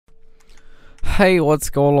Hey, what's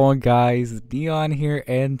going on, guys? Neon here,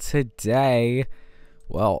 and today,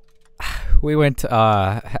 well, we went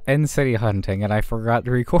in city hunting, and I forgot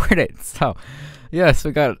to record it. So, yes,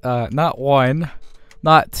 we got not one,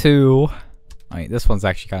 not two. I mean, this one's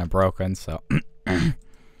actually kind of broken. So, okay,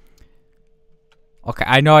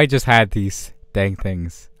 I know I just had these dang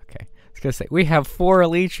things. Okay, I was gonna say we have 4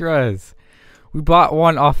 elytras. We bought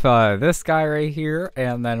one off this guy right here,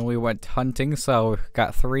 and then we went hunting, so we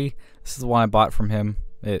got 3. This is the one I bought from him.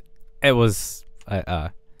 It was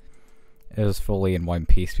fully in one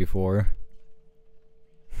piece before.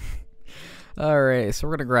 All right, so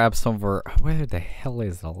we're gonna grab some of our. Where the hell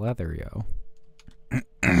is the leather, yo?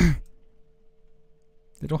 They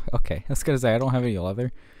don't. Okay, I was gonna say I don't have any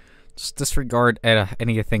leather. Just disregard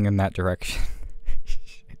anything in that direction.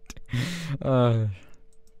 Shit.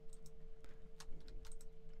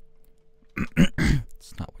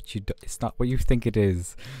 It's not what you do. It's not what you think it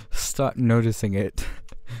is. Stop noticing it.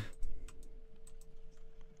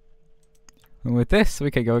 And with this,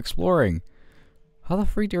 we can go exploring. How the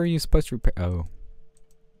freak are you supposed to repair? Oh,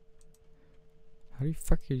 how the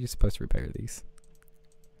fuck are you supposed to repair these?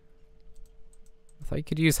 I thought you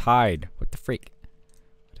could use hide. What the freak?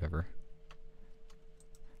 Whatever.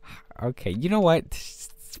 Okay, you know what?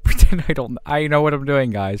 Pretend I don't. I know what I'm doing,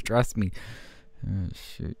 guys. Trust me. Oh,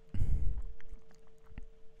 shoot.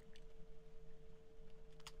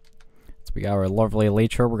 We got our lovely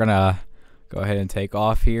elytra. We're gonna go ahead and take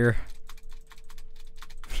off here.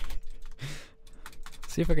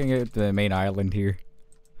 See if I can get to the main island here.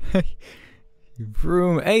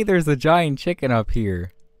 Vroom. Hey, there's a giant chicken up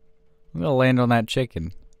here. I'm gonna land on that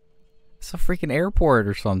chicken. It's a freaking airport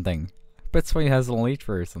or something. I bet somebody has an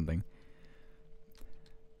elytra or something.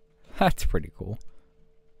 That's pretty cool.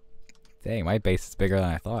 Dang, my base is bigger than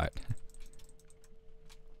I thought.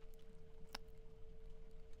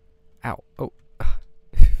 Ow. Oh.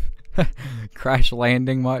 Crash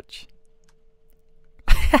landing much?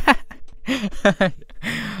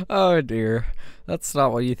 Oh dear. That's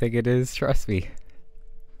not what you think it is, trust me.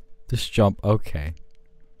 Just jump. Okay.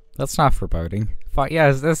 That's not foreboding.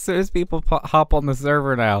 Yes, as soon as people hop on the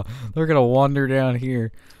server now, they're gonna wander down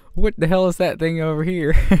here. What the hell is that thing over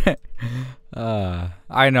here?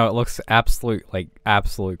 I know it looks absolute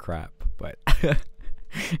crap, but I'm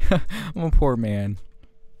a poor man.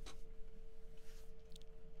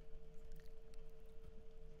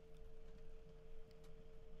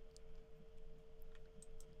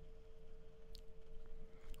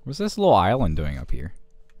 What's this little island doing up here?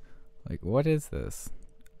 Like, what is this?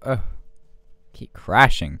 Ugh. Keep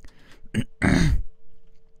crashing. I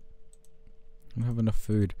don't have enough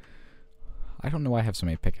food. I don't know why I have so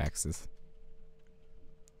many pickaxes.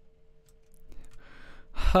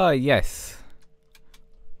 Yes.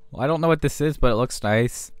 Well, I don't know what this is, but it looks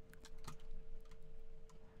nice.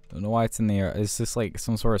 Don't know why it's in the air. Is this like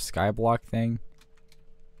some sort of skyblock thing?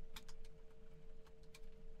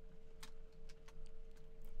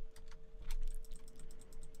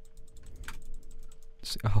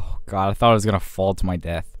 Oh god, I thought I was gonna fall to my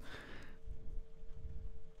death.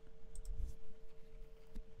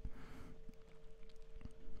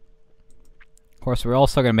 Of course, we're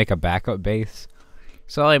also gonna make a backup base.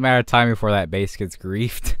 It's only a matter of time before that base gets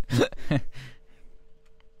griefed.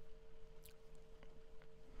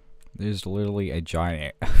 There's literally a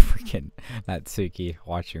giant freaking Natsuki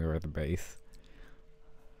watching over the base.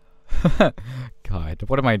 God,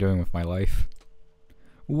 what am I doing with my life?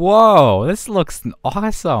 Whoa, this looks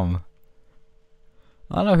awesome.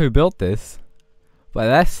 I don't know who built this, but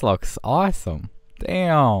this looks awesome.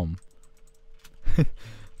 Damn.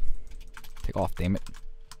 Take off, damn it.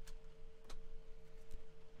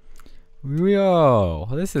 Yo,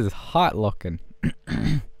 this is hot looking.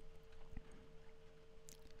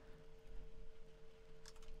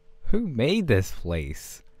 Who made this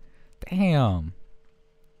place? Damn.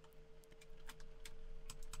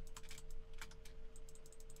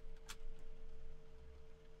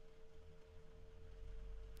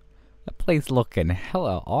 That place looking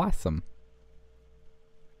hella awesome.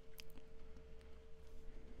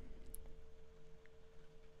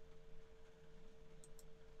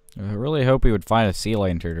 I really hope we would find a sea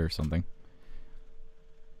lantern or something.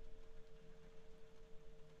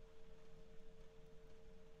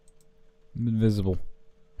 I'm invisible.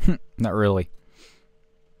 Not really.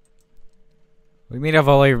 We may have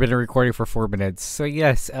only been recording for 4 minutes, so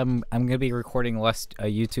yes, I'm gonna be recording less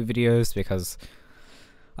YouTube videos because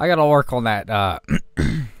I gotta work on that on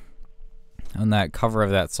that cover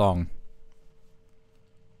of that song.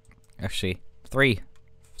 Actually, 3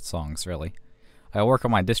 songs really. I work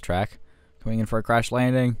on my diss track. Coming in for a crash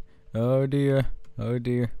landing. Oh dear. Oh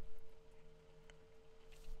dear.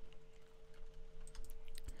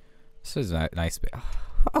 This is a nice base.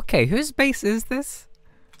 Okay, whose base is this?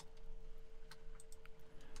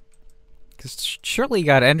 Because surely you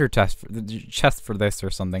got ender chest for this or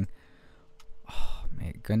something. Oh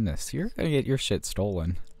my goodness, you're gonna get your shit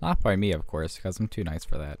stolen. Not by me, of course, because I'm too nice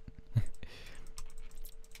for that.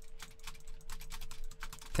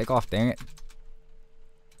 Take off, dang it.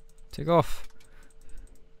 Take off.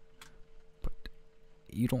 But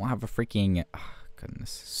you don't have a freaking... Oh,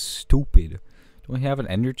 goodness, stupid. Don't we have an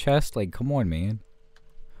ender chest? Like, come on, man.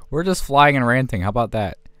 We're just flying and ranting. How about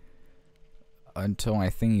that? Until my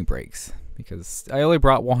thingy breaks. Because I only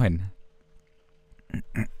brought one.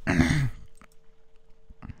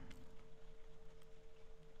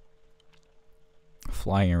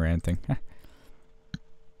 Flying and ranting.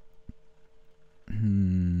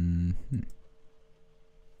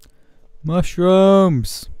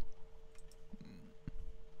 Mushrooms!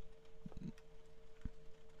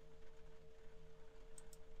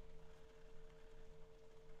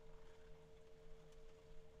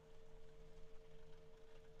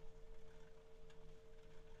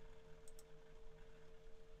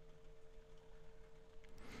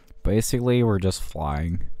 Basically, we're just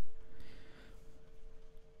flying.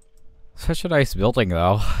 Such a nice building,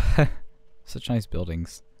 though. Such nice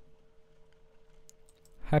buildings.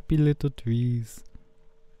 Happy little trees.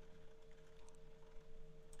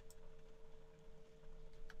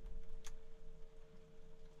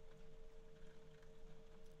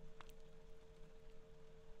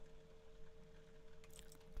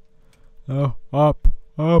 Oh, up.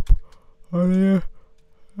 Oh yeah.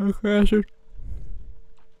 I'm crashing.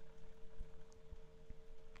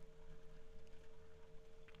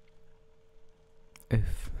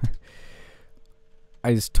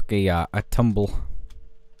 I just took a tumble.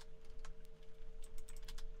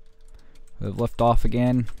 We've left off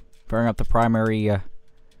again, firing up the primary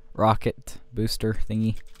rocket booster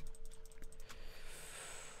thingy.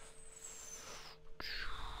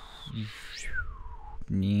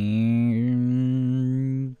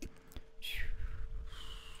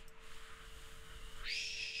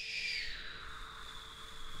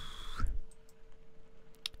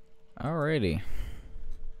 Alrighty.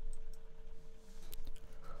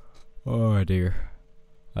 Oh dear.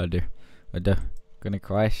 Oh dear. Oh dear. Gonna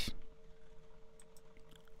crash.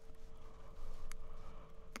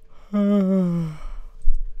 I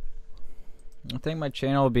think my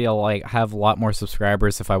channel would be have a lot more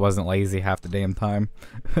subscribers if I wasn't lazy half the damn time.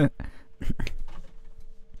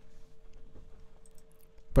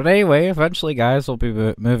 But anyway, eventually guys, we'll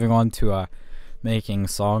be moving on to making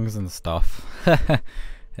songs and stuff.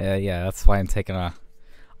 Yeah, that's why I'm taking a...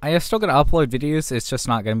 I am still gonna upload videos, it's just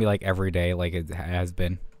not gonna be like every day like it has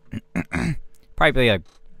been. Probably like...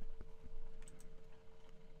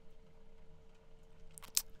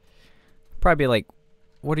 Probably like,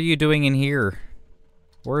 what are you doing in here?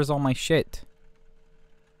 Where's all my shit?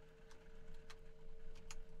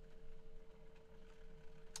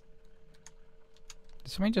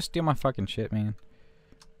 Did somebody just steal my fucking shit, man?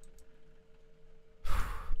 I'm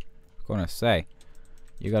gonna say,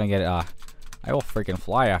 you're gonna get I will freaking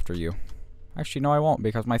fly after you. Actually, no, I won't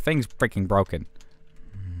because my thing's freaking broken.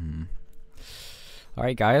 All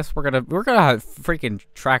right, guys, we're gonna freaking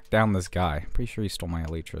track down this guy. Pretty sure he stole my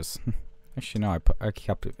elytras. Actually, no, I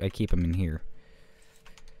keep him in here.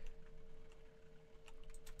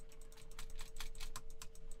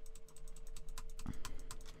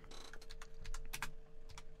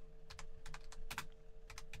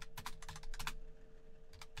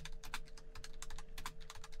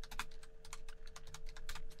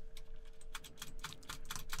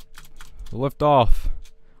 Lift off.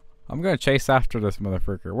 I'm gonna chase after this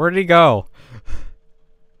motherfucker. Where did he go?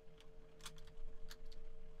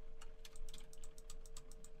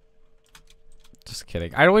 Just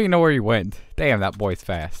kidding. I don't even know where he went. Damn, that boy's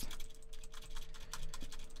fast.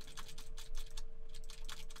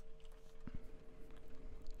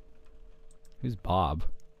 Who's Bob?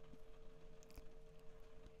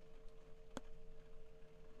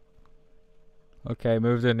 Okay,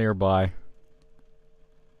 moved in nearby.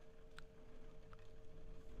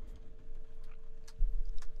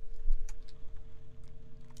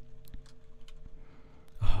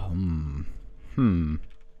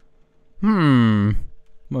 I'm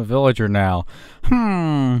a villager now. We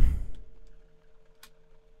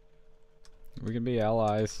can be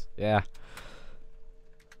allies. Yeah.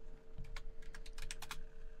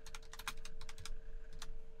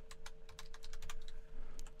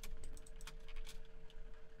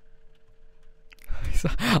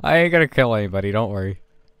 I ain't gonna kill anybody, don't worry.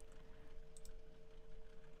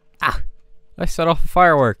 Ah! I set off a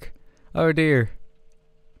firework. Oh dear.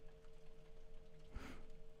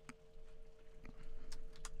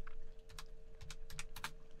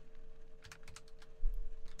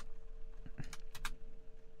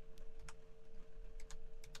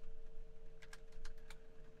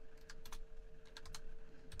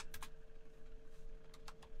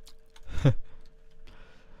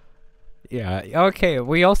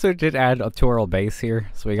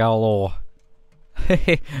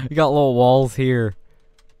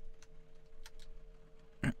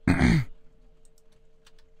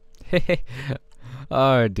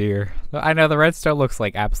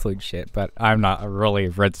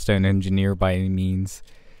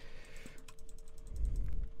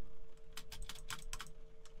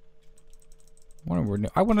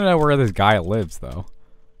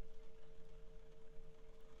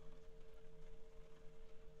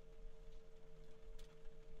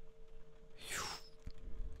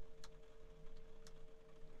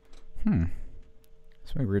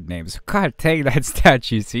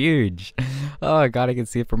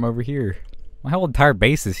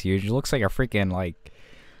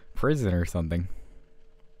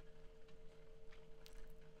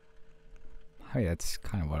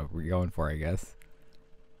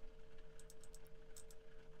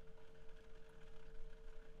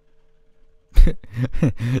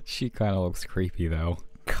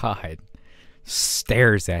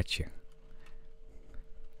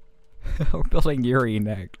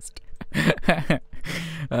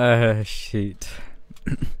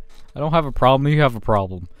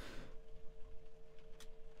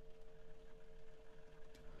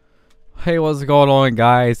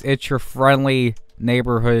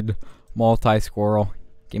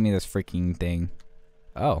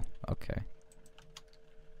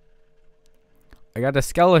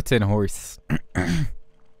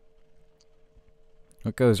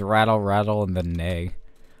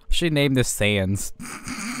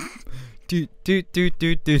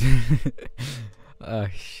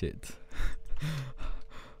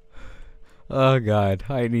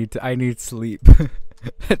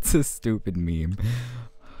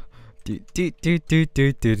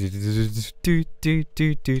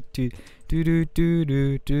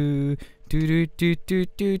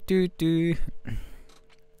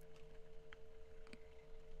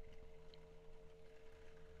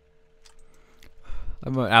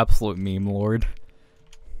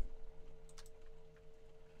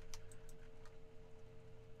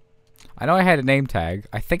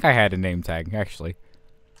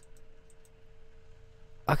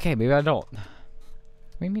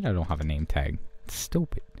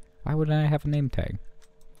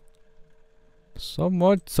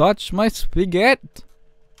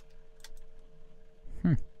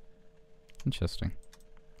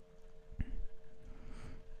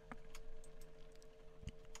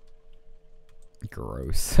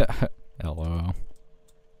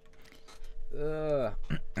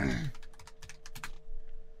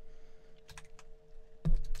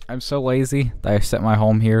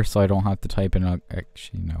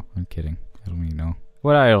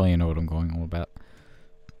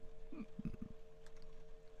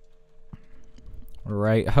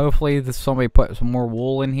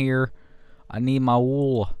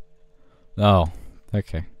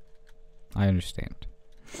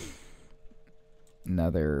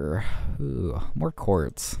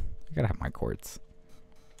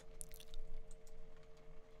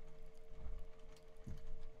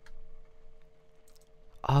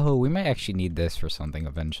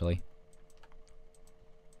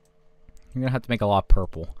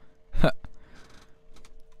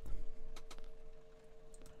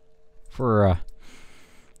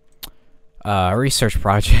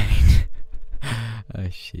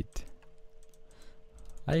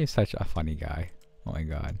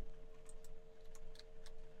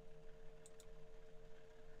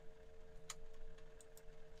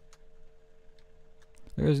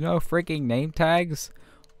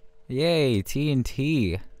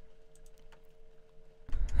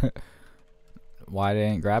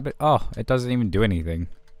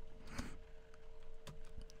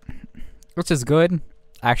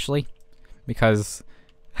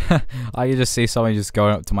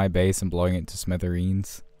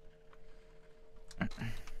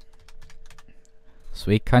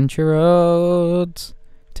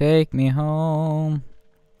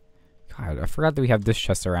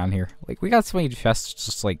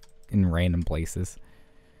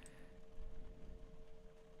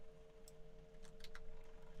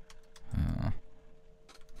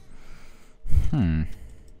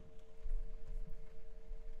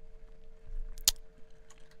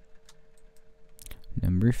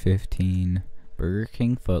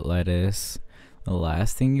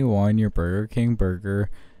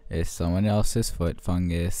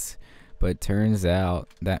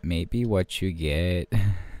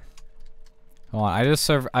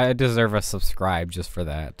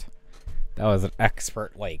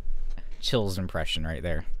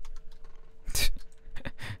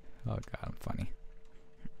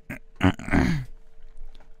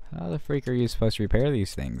 How the freak are you supposed to repair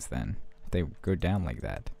these things then? If they go down like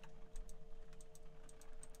that.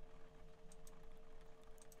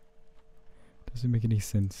 Doesn't make any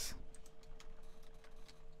sense.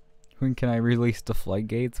 When can I release the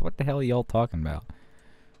floodgates? What the hell are y'all talking about?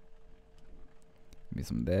 Give me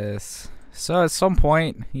some of this. So at some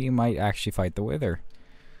point, he might actually fight the Wither.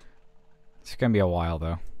 It's gonna be a while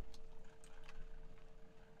though.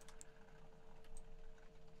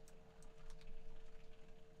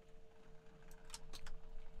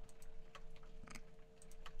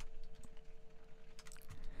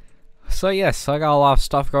 So yes, I got a lot of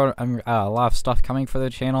stuff going. A lot of stuff coming for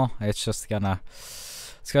the channel. It's just gonna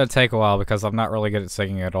take a while because I'm not really good at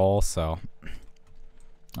singing at all. So,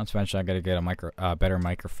 not to mention I gotta get a better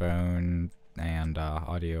microphone and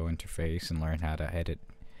audio interface and learn how to edit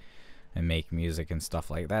and make music and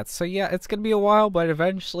stuff like that. So yeah, it's gonna be a while, but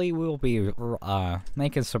eventually we'll be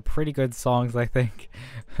making some pretty good songs, I think.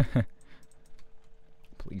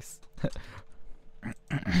 Please.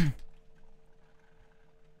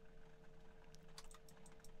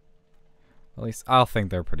 At least I'll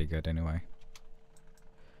think they're pretty good anyway.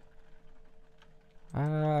 What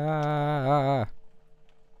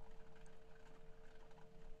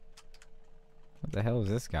the hell is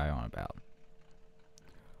this guy on about?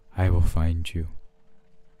 I will find you.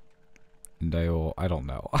 And I don't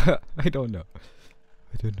know. I don't know.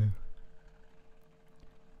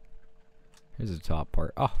 Here's the top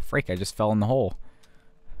part. Oh, freak, I just fell in the hole.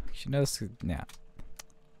 She knows. Yeah.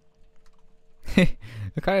 It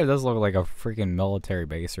kind of does look like a freaking military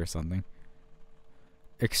base or something.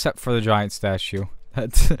 Except for the giant statue.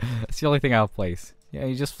 That's the only thing out of place. Yeah,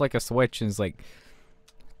 you just flick a switch and it's like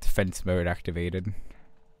defense mode activated.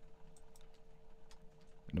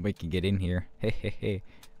 Nobody can get in here. Hey.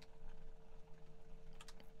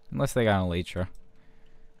 Unless they got an elytra.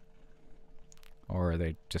 Or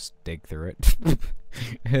they just dig through it.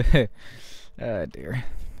 Oh dear.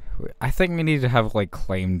 I think we need to have like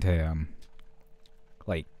claim to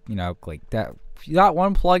like, you know, like that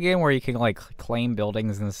one plugin where you can like claim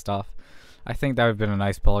buildings and stuff. I think that would have been a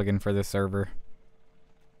nice plugin for the server.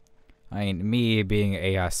 I mean, me being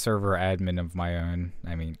a server admin of my own,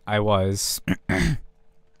 I mean, I was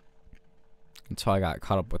until I got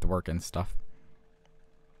caught up with work and stuff,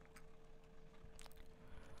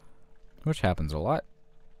 which happens a lot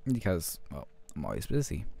because, well, I'm always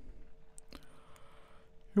busy.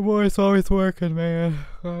 Your boy's always working, man.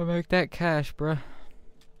 Gotta make that cash, bruh.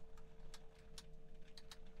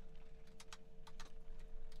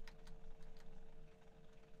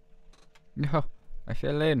 No, I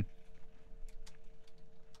fell in.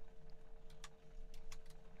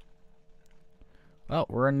 Well,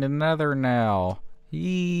 we're in the nether now.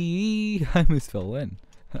 I almost fell in.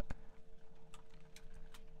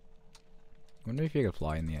 Wonder if you could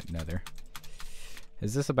fly in the nether.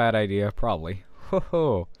 Is this a bad idea? Probably.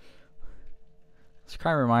 Ho. This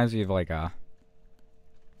kind of reminds me of like a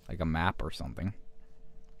map or something.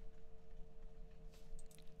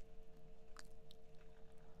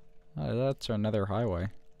 Oh, that's another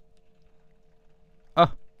highway.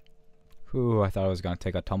 Oh! Ooh, I thought I was gonna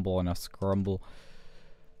take a tumble and a scrumble.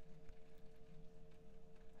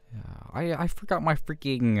 Yeah, I forgot my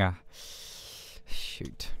freaking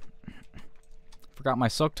shoot. Forgot my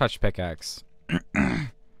Silk Touch pickaxe.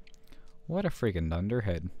 What a freaking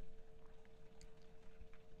dunderhead.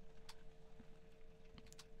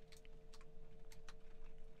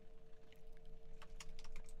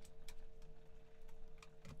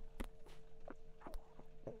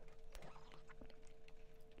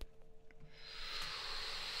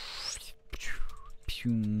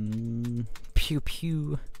 Pew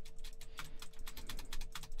pew.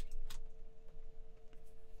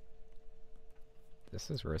 This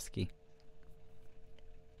is risky.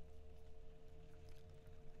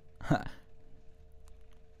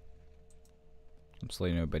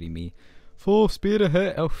 Absolutely nobody me. Full speed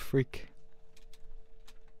ahead. Oh freak.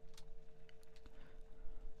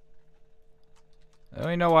 I don't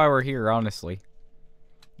even know why we're here, honestly.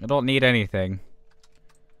 I don't need anything.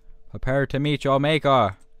 Prepare to meet your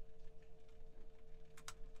maker.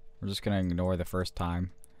 We're just gonna ignore the first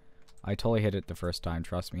time. I totally hit it the first time,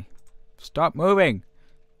 trust me. Stop moving!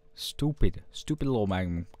 Stupid little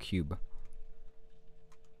magma cube.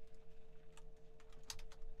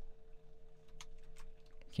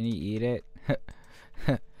 Can you eat it?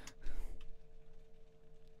 We're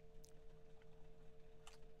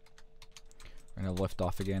gonna lift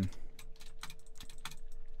off again.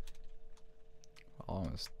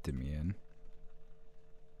 Almost did me in.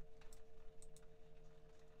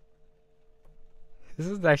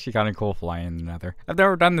 This is actually kind of cool flying in the Nether. I've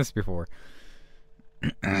never done this before.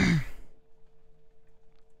 Kind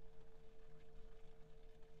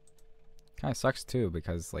of sucks too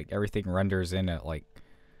because like everything renders in at like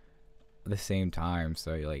the same time,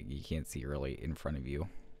 so like you can't see really in front of you.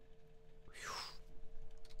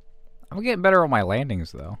 I'm getting better on my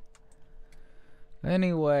landings though.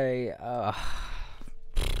 Anyway,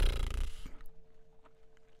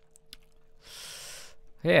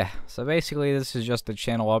 yeah, so basically this is just a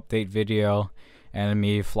channel update video and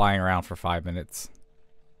me flying around for 5 minutes.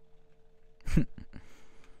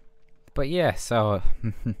 But yeah, so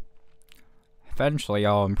eventually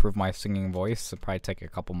I'll improve my singing voice. It'll probably take a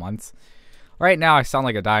couple months. Right now I sound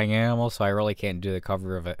like a dying animal, so I really can't do the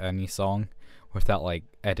cover of any song without like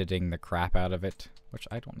editing the crap out of it, which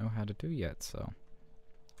I don't know how to do yet, so.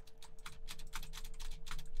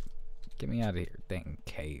 Get me out of here, dang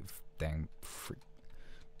cave, dang freak.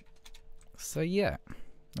 So yeah,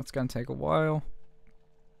 that's gonna take a while.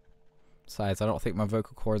 Besides, I don't think my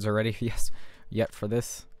vocal cords are ready yet for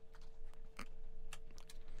this.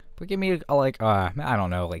 But give me like I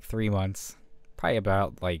don't know, like 3 months. Probably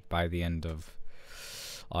about like by the end of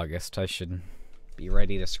August I should be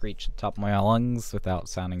ready to screech at the top of my lungs without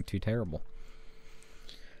sounding too terrible.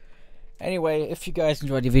 Anyway, if you guys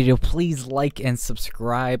enjoyed the video, please like and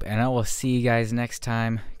subscribe, and I will see you guys next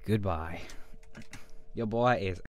time. Goodbye. Your boy is